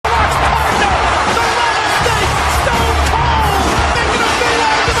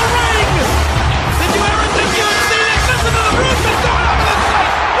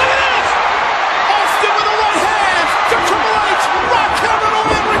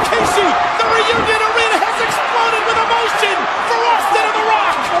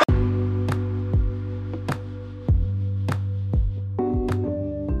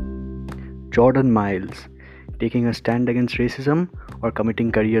Jordan Miles, taking a stand against racism or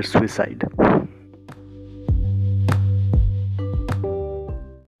committing career suicide.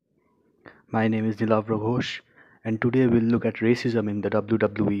 My name is Nilav Ghosh, and today we'll look at racism in the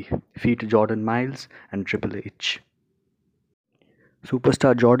WWE, feat Jordan Miles and Triple H.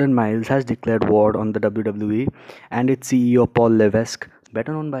 Superstar Jordan Miles has declared war on the WWE and its CEO Paul Levesque,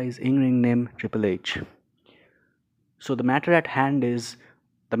 better known by his in-ring name Triple H. So the matter at hand is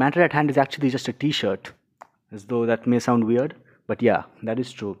actually just a t-shirt, as though that may sound weird, but yeah, that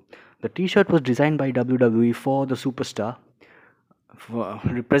is true. The t-shirt was designed by WWE for the superstar,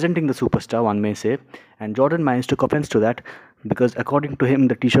 representing the superstar, one may say, and Jordan Miles took offense to that because according to him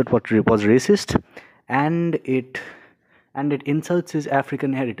the t-shirt was racist and it insults his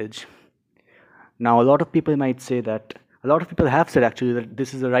African heritage. Now, a lot of people have said actually that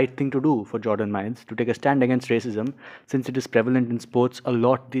this is the right thing to do for Jordan Miles, to take a stand against racism, since it is prevalent in sports a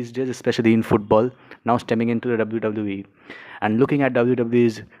lot these days, especially in football, now stemming into the WWE. And looking at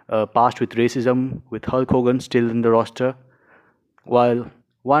WWE's past with racism, with Hulk Hogan still in the roster, while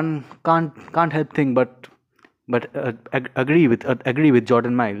one can't help think but agree with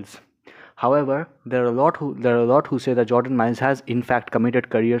Jordan Miles. However, there are a lot who say that Jordan Miles has in fact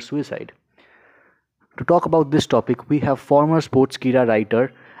committed career suicide. To talk about this topic, we have former Sportskeeda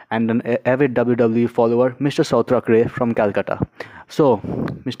writer and an avid WWE follower, Mr. Sautrak Ray from Calcutta. So,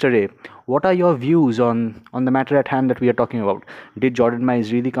 Mr. Ray, what are your views on the matter at hand that we are talking about? Did Jordan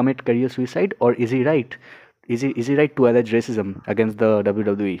Miles really commit career suicide, or is he right? Is he right to allege racism against the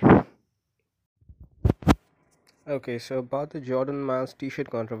WWE? Okay, so about the Jordan Miles t-shirt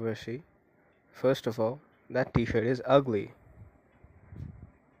controversy, first of all, that t-shirt is ugly.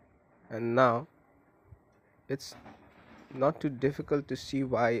 And now, it's not too difficult to see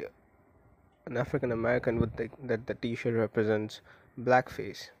why an African American would think that the t-shirt represents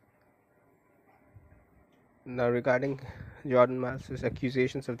blackface. Now, regarding Jordan Miles'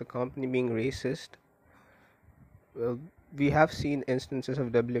 accusations of the company being racist, well, we have seen instances of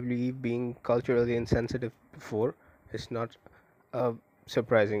WWE being culturally insensitive before. It's not a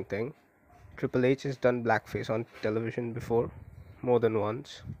surprising thing. Triple H has done blackface on television before, more than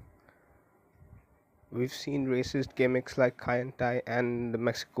once. We've seen racist gimmicks like Kai and the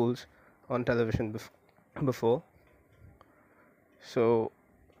Mexicals on television before. So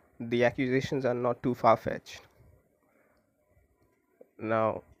the accusations are not too far-fetched.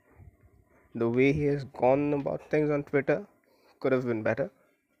 Now, the way he has gone about things on Twitter could have been better.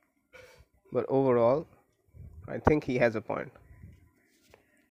 But overall, I think he has a point.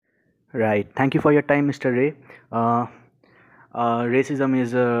 Right. Thank you for your time, Mr. Ray. Racism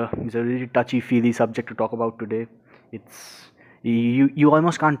is a really touchy-feely subject to talk about today. You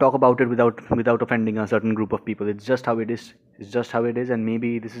almost can't talk about it without offending a certain group of people. It's just how it is. And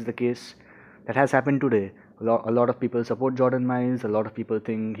maybe this is the case that has happened today. A lot of people support Jordan Miles. A lot of people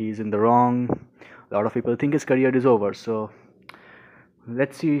think he's in the wrong. A lot of people think his career is over. So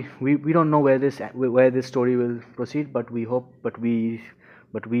let's see. We don't know where this story will proceed, but we hope. But we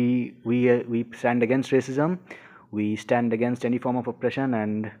stand against racism. We stand against any form of oppression,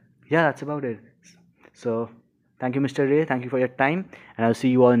 and yeah, that's about it. So thank you, Mr. Ray. Thank you for your time, and I'll see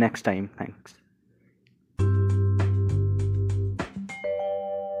you all next time. Thanks.